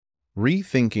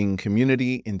Rethinking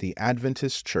Community in the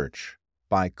Adventist Church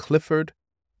by Clifford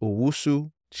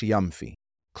Owusu-Gyamfi.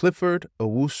 Clifford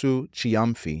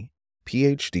Owusu-Gyamfi,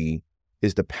 Ph.D.,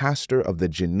 is the pastor of the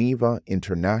Geneva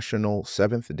International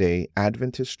Seventh-day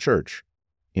Adventist Church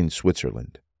in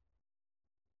Switzerland.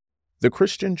 The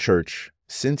Christian Church,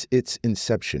 since its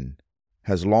inception,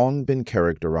 has long been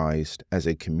characterized as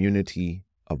a community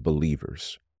of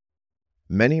believers.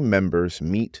 Many members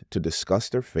meet to discuss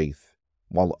their faith,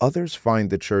 while others find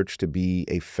the church to be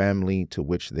a family to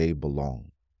which they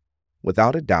belong.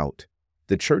 Without a doubt,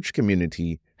 the church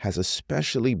community has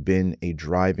especially been a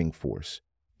driving force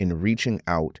in reaching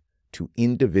out to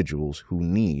individuals who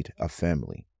need a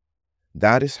family.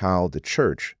 That is how the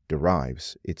church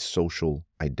derives its social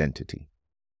identity.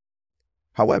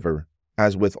 However,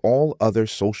 as with all other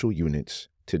social units,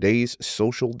 today's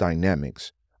social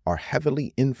dynamics are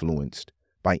heavily influenced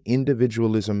by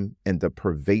individualism and the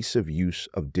pervasive use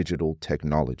of digital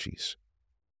technologies.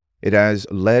 It has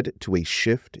led to a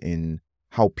shift in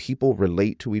how people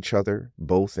relate to each other,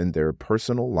 both in their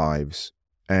personal lives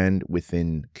and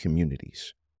within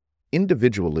communities.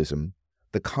 Individualism,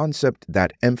 the concept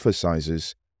that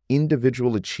emphasizes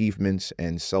individual achievements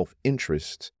and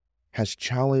self-interest, has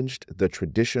challenged the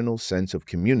traditional sense of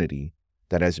community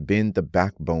that has been the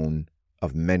backbone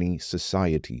of many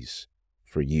societies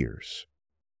for years.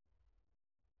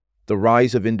 The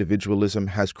rise of individualism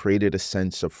has created a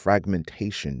sense of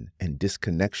fragmentation and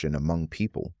disconnection among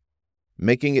people,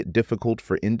 making it difficult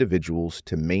for individuals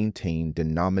to maintain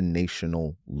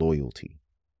denominational loyalty.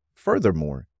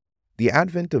 Furthermore, the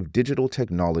advent of digital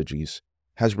technologies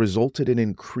has resulted in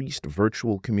increased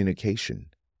virtual communication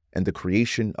and the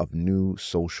creation of new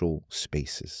social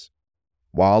spaces.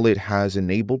 While it has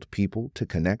enabled people to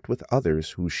connect with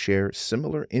others who share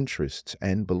similar interests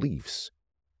and beliefs,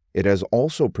 it has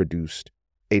also produced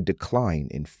a decline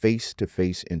in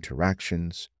face-to-face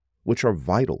interactions, which are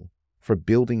vital for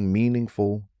building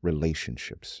meaningful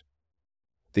relationships.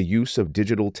 The use of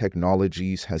digital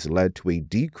technologies has led to a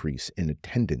decrease in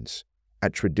attendance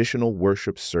at traditional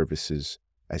worship services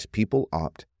as people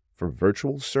opt for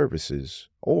virtual services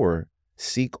or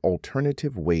seek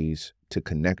alternative ways to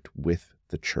connect with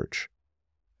the church.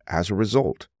 As a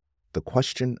result, the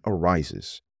question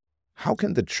arises, how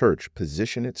can the church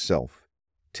position itself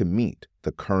to meet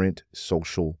the current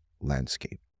social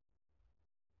landscape?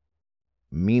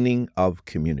 Meaning of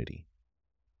community.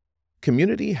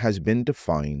 Community has been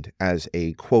defined as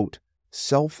a, quote,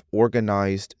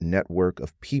 self-organized network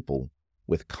of people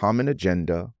with common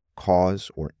agenda,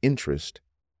 cause, or interest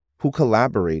who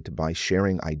collaborate by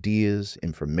sharing ideas,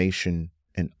 information,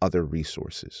 and other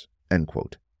resources, end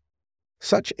quote.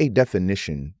 Such a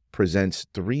definition presents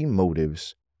three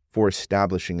motives for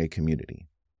establishing a community.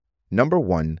 Number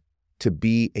one, to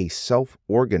be a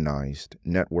self-organized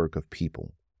network of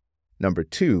people. Number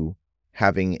two,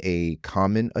 having a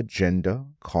common agenda,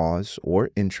 cause, or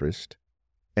interest.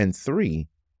 And three,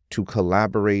 to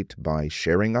collaborate by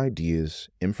sharing ideas,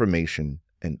 information,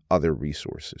 and other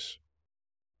resources.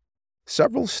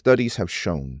 Several studies have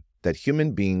shown that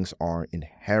human beings are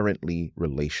inherently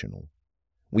relational.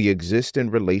 We exist in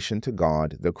relation to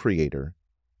God, the Creator,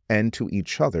 and to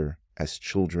each other as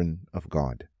children of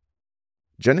God.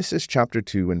 Genesis chapter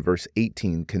 2 and verse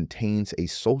 18 contains a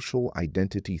social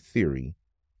identity theory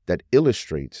that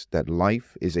illustrates that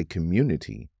life is a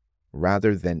community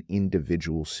rather than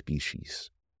individual species.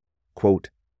 Quote,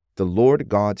 "The Lord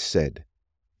God said,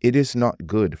 'It is not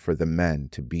good for the man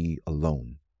to be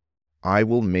alone. I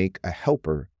will make a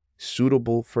helper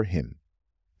suitable for him.'"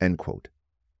 End quote.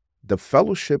 The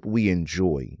fellowship we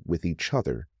enjoy with each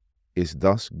other is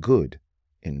thus good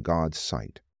in God's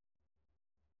sight.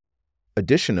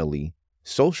 Additionally,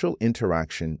 social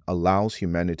interaction allows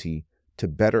humanity to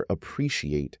better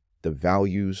appreciate the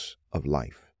values of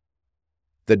life.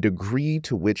 The degree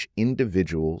to which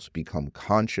individuals become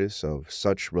conscious of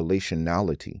such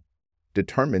relationality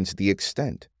determines the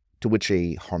extent to which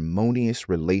a harmonious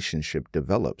relationship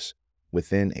develops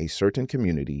within a certain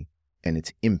community and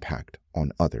its impact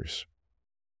on others.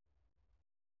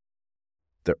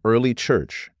 The early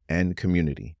church and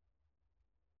community.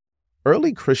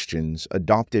 Early Christians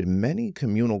adopted many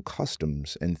communal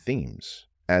customs and themes,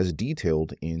 as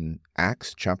detailed in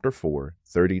Acts chapter 4,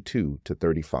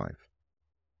 32-35.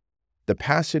 The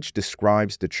passage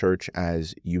describes the church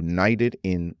as united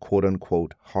in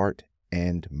quote-unquote heart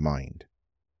and mind,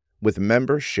 with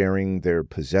members sharing their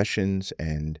possessions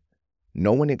and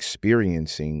no one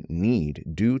experiencing need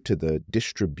due to the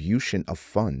distribution of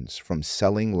funds from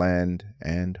selling land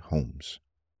and homes.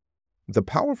 The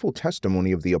powerful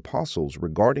testimony of the apostles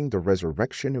regarding the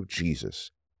resurrection of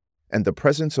Jesus and the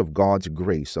presence of God's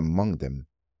grace among them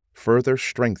further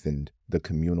strengthened the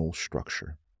communal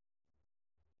structure.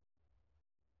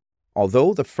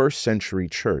 Although the first-century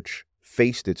church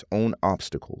faced its own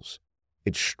obstacles,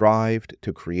 it strived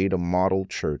to create a model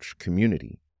church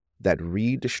community that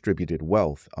redistributed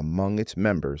wealth among its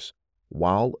members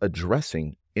while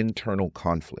addressing internal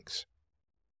conflicts.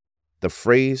 The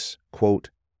phrase, quote,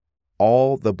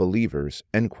 "all the believers,"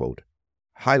 end quote,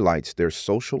 highlights their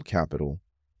social capital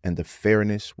and the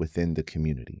fairness within the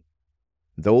community.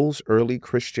 Those early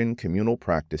Christian communal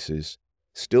practices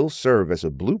still serve as a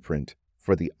blueprint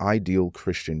for the ideal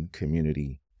Christian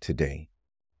community today.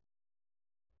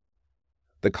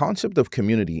 The concept of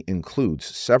community includes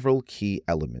several key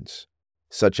elements,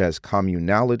 such as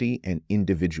communality and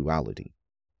individuality.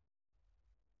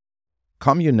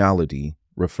 Communality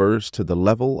refers to the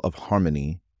level of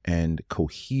harmony and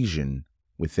cohesion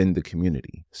within the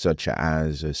community, such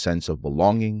as a sense of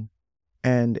belonging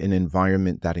and an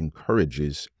environment that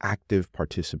encourages active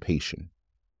participation.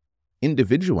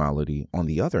 Individuality, on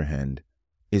the other hand,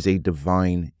 is a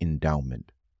divine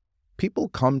endowment. People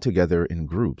come together in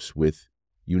groups with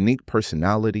unique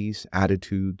personalities,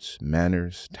 attitudes,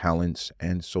 manners, talents,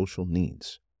 and social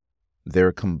needs.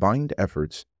 Their combined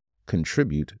efforts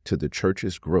contribute to the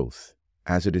church's growth,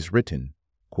 as it is written,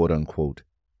 quote unquote,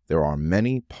 "There are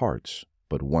many parts,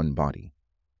 but one body."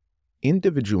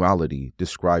 Individuality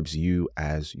describes you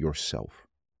as yourself,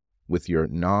 with your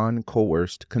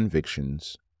non-coerced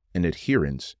convictions and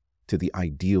adherence to the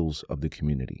ideals of the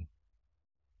community.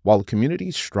 While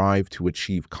communities strive to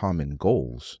achieve common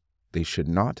goals, they should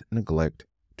not neglect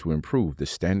to improve the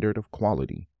standard of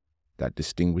quality that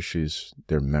distinguishes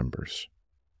their members.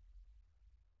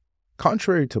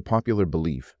 Contrary to popular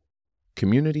belief,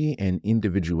 community and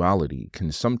individuality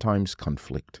can sometimes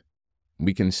conflict.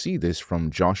 We can see this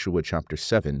from Joshua chapter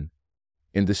 7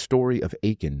 in the story of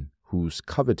Achan, whose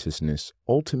covetousness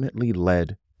ultimately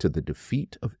led to the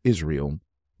defeat of Israel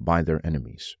by their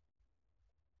enemies.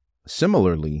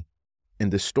 Similarly, in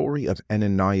the story of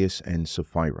Ananias and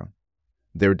Sapphira,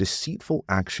 their deceitful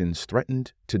actions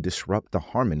threatened to disrupt the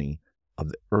harmony of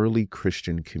the early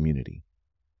Christian community.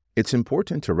 It's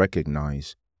important to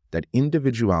recognize that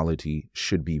individuality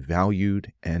should be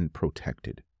valued and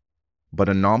protected, but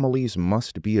anomalies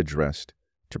must be addressed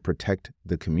to protect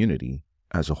the community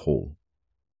as a whole.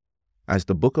 As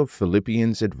the book of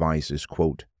Philippians advises,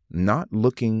 quote, "not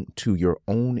looking to your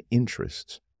own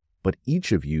interests, but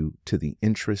each of you to the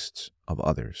interests of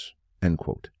others," end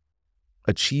quote.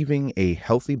 Achieving a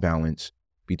healthy balance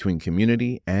between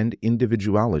community and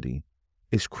individuality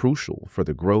is crucial for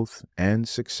the growth and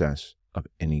success of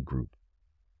any group.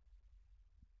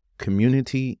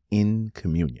 Community in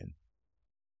communion.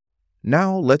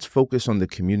 Now let's focus on the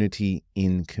community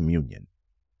in communion.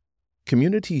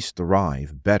 Communities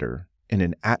thrive better in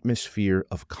an atmosphere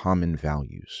of common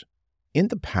values. In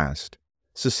the past,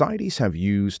 societies have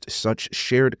used such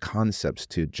shared concepts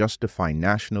to justify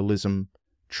nationalism,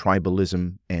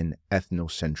 tribalism, and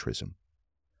ethnocentrism.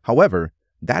 However,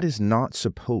 that is not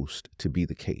supposed to be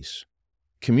the case.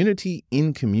 Community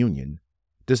in communion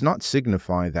does not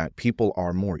signify that people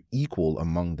are more equal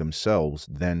among themselves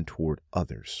than toward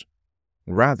others.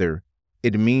 Rather,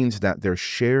 it means that their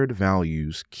shared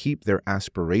values keep their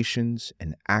aspirations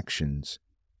and actions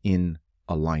in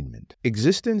alignment.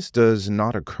 Existence does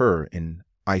not occur in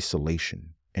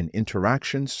isolation, and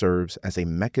interaction serves as a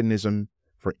mechanism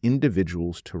for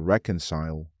individuals to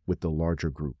reconcile with the larger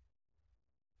group.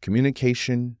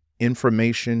 Communication,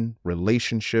 information,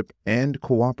 relationship, and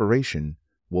cooperation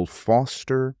will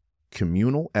foster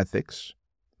communal ethics,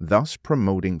 thus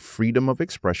promoting freedom of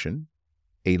expression,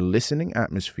 a listening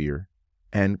atmosphere,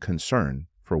 and concern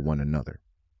for one another.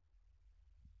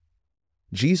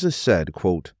 Jesus said,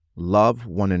 quote, "Love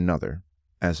one another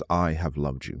as I have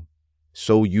loved you.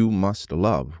 So you must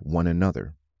love one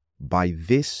another. By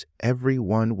this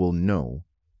everyone will know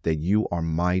that you are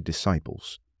my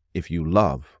disciples, if you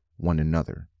love one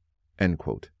another." End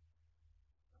quote.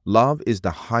 Love is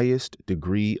the highest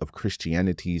degree of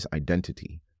Christianity's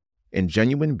identity, and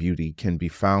genuine beauty can be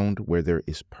found where there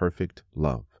is perfect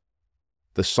love.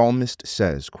 The psalmist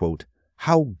says, quote,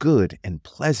 "How good and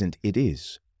pleasant it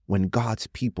is when God's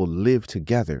people live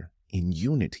together in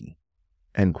unity."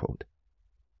 End quote.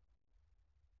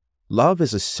 Love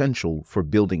is essential for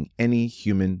building any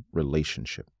human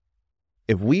relationship.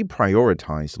 If we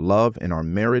prioritize love in our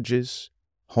marriages,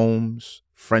 homes,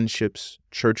 friendships,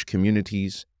 church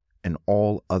communities, and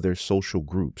all other social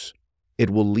groups, it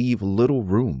will leave little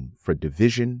room for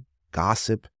division,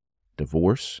 gossip,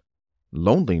 divorce,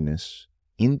 loneliness,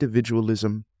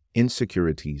 individualism,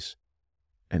 insecurities,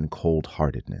 and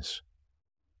cold-heartedness.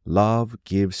 Love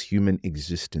gives human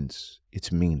existence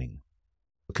its meaning.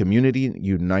 A community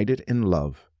united in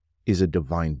love is a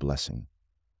divine blessing,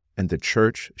 and the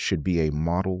church should be a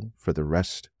model for the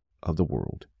rest of the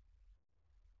world.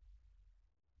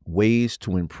 Ways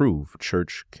to improve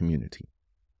church community.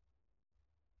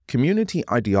 Community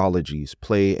ideologies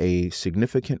play a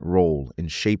significant role in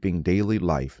shaping daily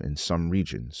life in some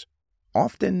regions,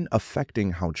 often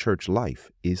affecting how church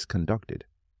life is conducted.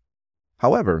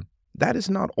 However, that is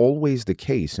not always the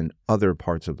case in other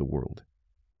parts of the world.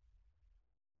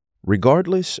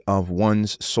 Regardless of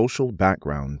one's social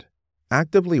background,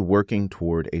 actively working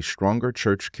toward a stronger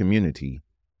church community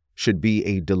should be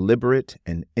a deliberate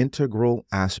and integral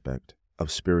aspect of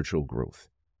spiritual growth.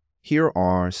 Here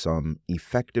are some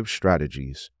effective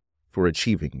strategies for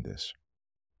achieving this.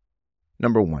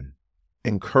 Number 1,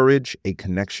 encourage a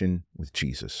connection with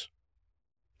Jesus.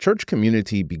 Church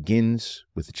community begins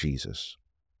with Jesus.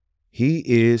 He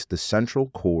is the central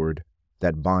cord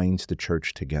that binds the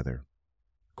church together.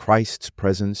 Christ's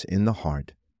presence in the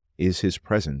heart is his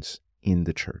presence in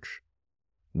the church.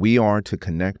 We are to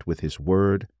connect with his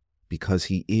word because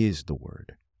he is the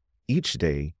word. Each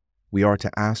day, we are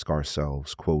to ask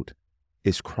ourselves, quote,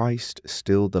 "Is Christ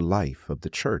still the life of the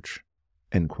church?"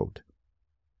 End quote.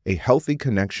 A healthy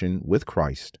connection with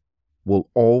Christ will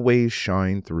always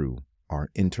shine through our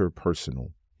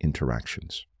interpersonal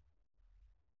interactions.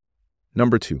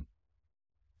 Number 2,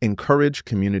 encourage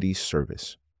community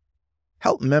service.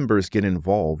 Help members get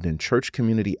involved in church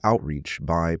community outreach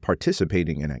by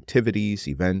participating in activities,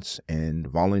 events, and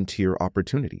volunteer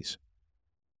opportunities.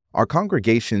 Our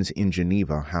congregations in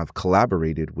Geneva have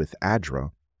collaborated with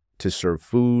ADRA to serve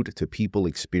food to people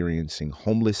experiencing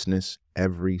homelessness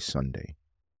every Sunday.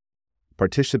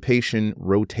 Participation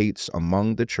rotates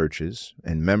among the churches,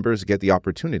 and members get the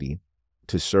opportunity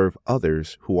to serve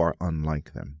others who are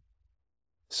unlike them.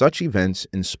 Such events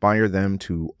inspire them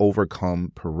to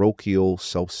overcome parochial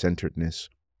self-centeredness,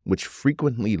 which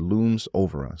frequently looms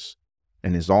over us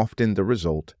and is often the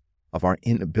result of our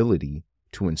inability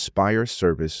to inspire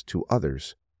service to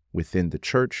others within the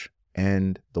church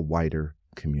and the wider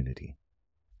community.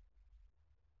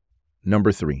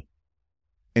 Number 3,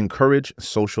 encourage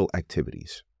social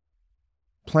activities.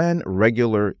 Plan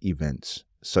regular events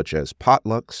such as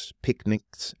potlucks,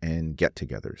 picnics, and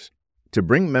get-togethers to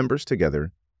bring members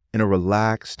together in a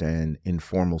relaxed and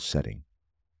informal setting.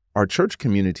 Our church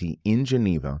community in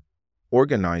Geneva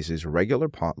organizes regular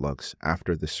potlucks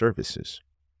after the services.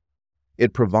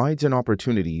 It provides an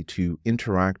opportunity to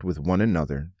interact with one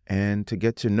another and to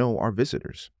get to know our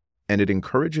visitors, and it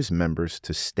encourages members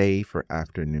to stay for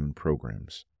afternoon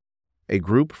programs. A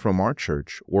group from our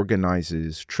church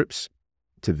organizes trips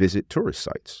to visit tourist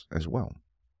sites as well.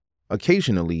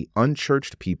 Occasionally,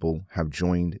 unchurched people have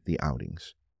joined the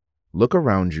outings. Look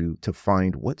around you to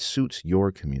find what suits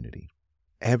your community.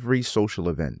 Every social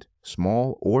event,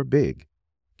 small or big,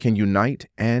 can unite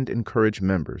and encourage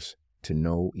members to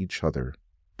know each other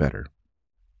better.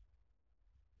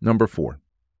 Number 4,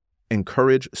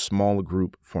 encourage small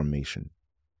group formation.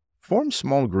 Form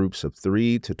small groups of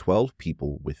 3 to 12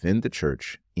 people within the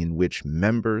church in which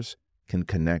members can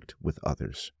connect with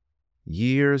others.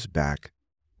 Years back,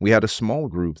 we had a small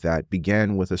group that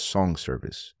began with a song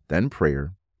service, then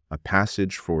prayer, a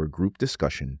passage for group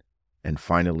discussion, and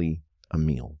finally, a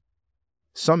meal.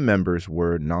 Some members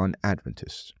were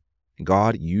non-Adventists.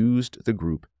 God used the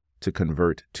group to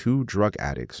convert 2 drug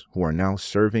addicts who are now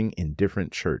serving in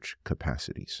different church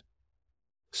capacities.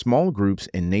 Small groups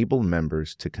enable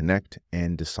members to connect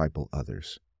and disciple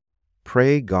others.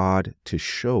 Pray God to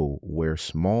show where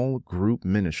small group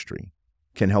ministry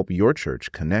can help your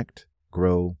church connect,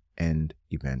 grow, and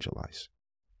evangelize.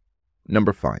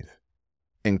 Number 5,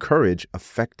 encourage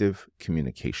effective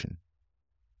communication.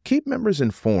 Keep members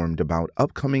informed about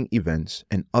upcoming events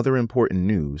and other important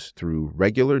news through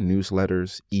regular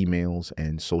newsletters, emails,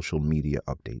 and social media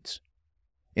updates.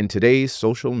 In today's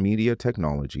social media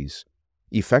technologies,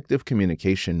 effective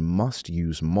communication must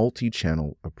use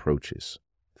multi-channel approaches: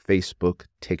 Facebook,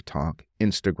 TikTok,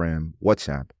 Instagram,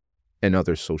 WhatsApp, and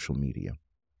other social media.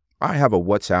 I have a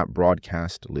WhatsApp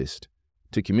broadcast list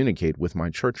to communicate with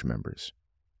my church members.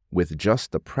 With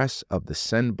just the press of the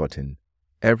send button,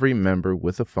 every member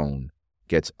with a phone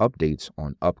gets updates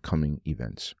on upcoming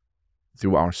events.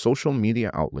 Through our social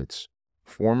media outlets,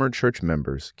 former church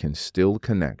members can still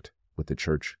connect with the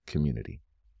church community.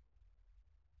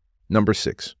 Number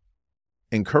 6,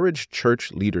 encourage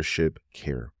church leadership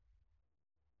care.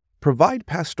 Provide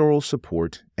pastoral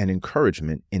support and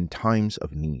encouragement in times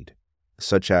of need,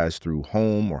 such as through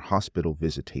home or hospital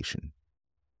visitation.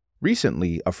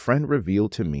 Recently, a friend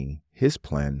revealed to me his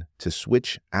plan to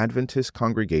switch Adventist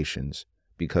congregations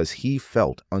because he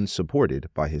felt unsupported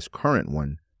by his current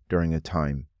one during a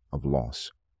time of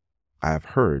loss. I have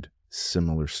heard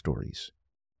similar stories.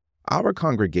 Our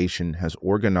congregation has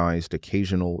organized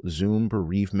occasional Zoom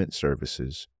bereavement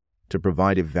services to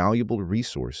provide a valuable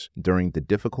resource during the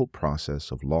difficult process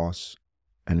of loss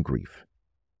and grief.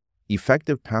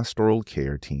 Effective pastoral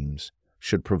care teams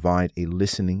should provide a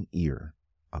listening ear,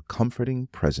 a comforting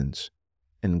presence,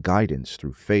 and guidance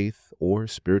through faith or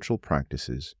spiritual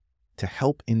practices to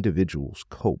help individuals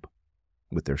cope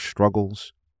with their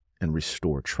struggles and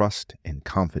restore trust and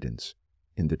confidence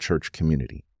in the church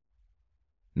community.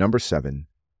 Number 7,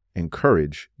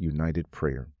 encourage united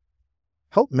prayer.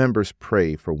 Help members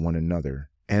pray for one another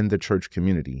and the church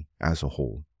community as a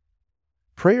whole.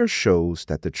 Prayer shows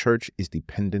that the church is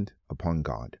dependent upon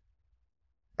God.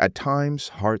 At times,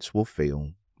 hearts will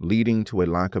fail, leading to a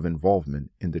lack of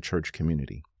involvement in the church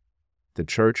community. The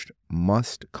church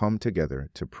must come together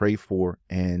to pray for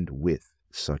and with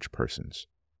such persons.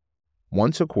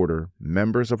 Once a quarter,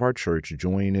 members of our church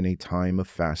join in a time of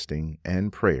fasting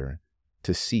and prayer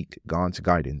to seek God's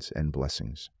guidance and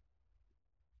blessings.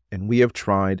 And we have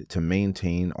tried to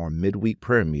maintain our midweek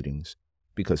prayer meetings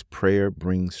because prayer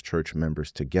brings church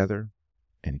members together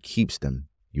and keeps them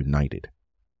united.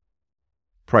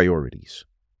 Priorities.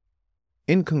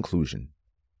 In conclusion,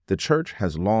 the church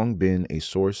has long been a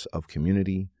source of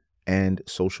community and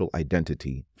social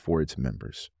identity for its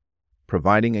members,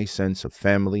 providing a sense of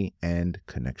family and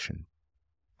connection.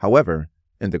 However,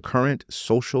 in the current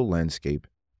social landscape,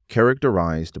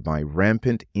 characterized by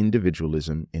rampant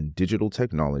individualism in digital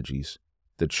technologies,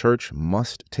 the church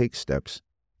must take steps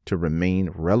to remain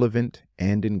relevant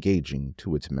and engaging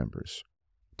to its members.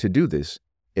 To do this,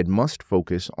 it must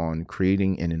focus on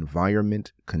creating an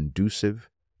environment conducive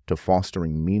to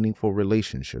fostering meaningful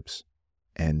relationships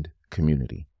and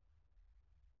community.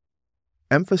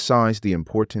 Emphasize the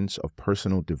importance of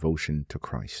personal devotion to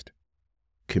Christ,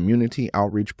 community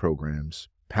outreach programs,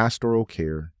 pastoral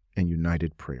care, and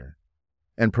united prayer,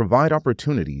 and provide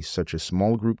opportunities such as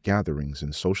small group gatherings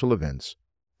and social events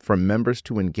for members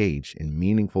to engage in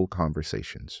meaningful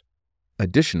conversations.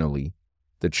 Additionally,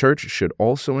 the church should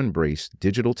also embrace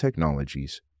digital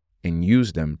technologies and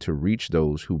use them to reach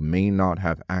those who may not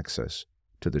have access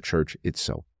to the church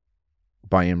itself.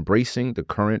 By embracing the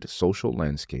current social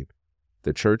landscape,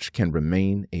 the church can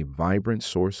remain a vibrant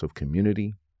source of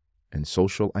community and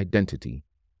social identity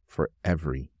for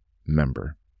every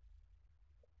member.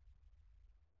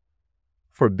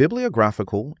 For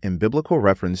bibliographical and biblical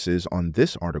references on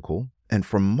this article, and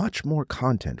for much more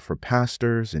content for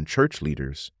pastors and church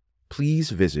leaders,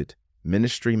 please visit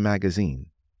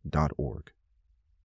ministrymagazine.org.